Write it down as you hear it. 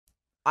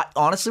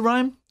Honestly,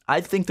 Ryan,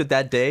 I think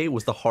that day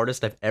was the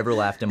hardest I've ever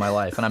laughed in my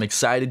life, and I'm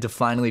excited to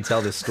finally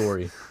tell this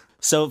story.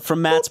 So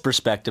from Matt's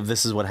perspective,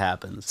 this is what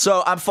happens.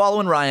 So I'm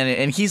following Ryan,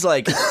 and he's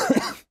like,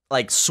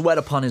 like sweat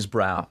upon his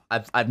brow.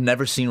 I've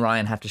never seen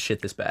Ryan have to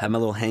shit this bad. I'm a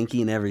little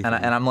hanky and everything.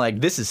 And I'm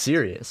like, this is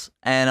serious.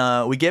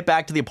 And we get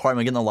back to the apartment,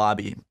 we get in the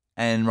lobby,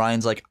 and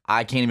Ryan's like,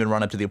 I can't even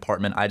run up to the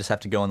apartment. I just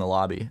have to go in the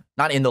lobby.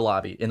 Not in the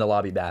lobby, in the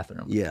lobby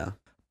bathroom. Yeah.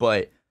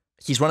 But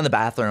he's running the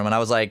bathroom, and I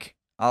was like,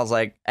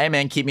 hey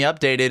man, keep me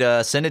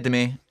updated. Send it to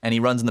me. And he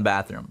runs in the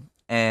bathroom,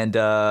 and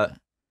I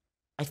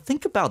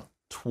think about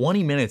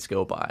 20 minutes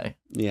go by.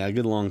 Yeah, a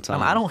good long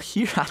time.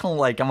 I'm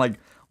like,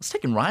 what's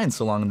taking Ryan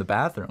so long in the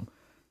bathroom?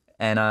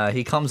 And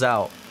he comes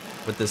out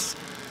with this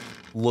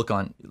look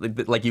on,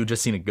 like you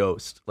just seen a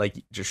ghost, like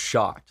just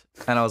shocked.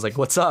 And I was like,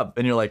 what's up?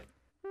 And you're like,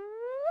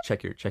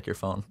 check your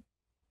phone.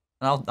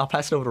 And I'll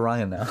pass it over to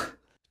Ryan now.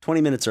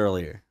 20 minutes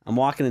earlier, I'm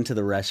walking into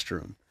the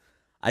restroom.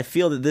 I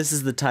feel that this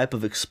is the type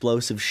of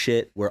explosive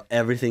shit where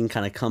everything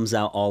kind of comes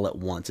out all at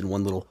once in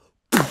one little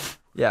poof.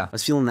 Yeah. I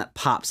was feeling that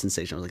pop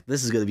sensation. I was like,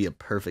 this is going to be a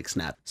perfect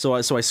snap. So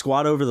I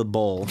squat over the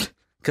bowl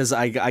because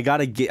I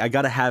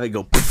gotta have it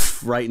go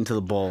poof right into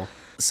the bowl.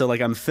 So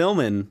like I'm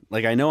filming,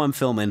 like I know I'm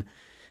filming,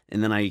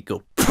 and then I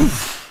go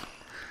poof.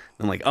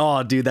 I'm like,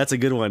 oh dude, that's a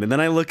good one. And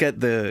then I look at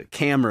the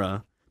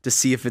camera to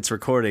see if it's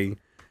recording. And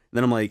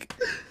then I'm like,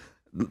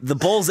 the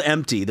bowl's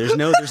empty. There's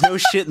no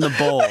shit in the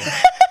bowl.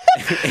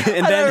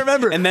 And then, I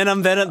remember. And then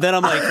I'm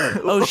like,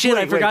 oh shit,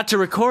 I forgot to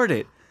record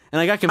it. And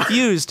I got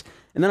confused.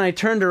 And then I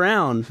turned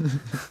around.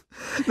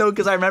 No,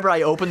 because I remember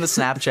I opened the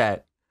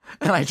Snapchat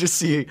and I just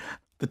see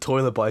the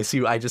toilet bowl.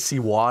 I just see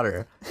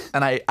water.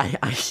 And I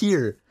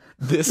hear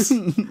this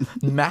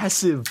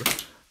massive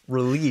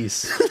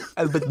release,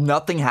 but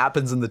nothing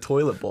happens in the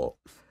toilet bowl.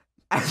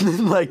 And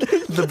then like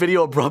the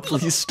video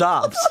abruptly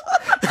stops.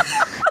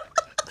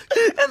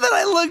 And then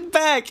I look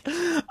back.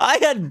 I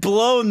had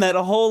blown that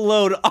whole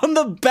load on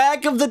the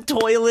back of the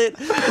toilet,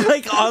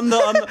 like on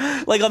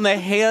the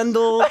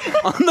handle,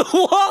 on the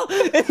wall,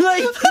 and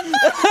like,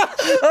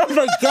 oh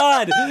my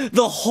god,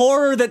 the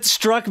horror that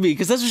struck me,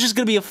 because this was just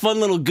gonna be a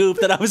fun little goof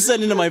that I was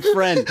sending to my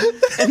friend,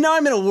 and now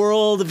I'm in a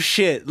world of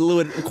shit,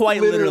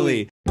 quite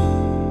literally.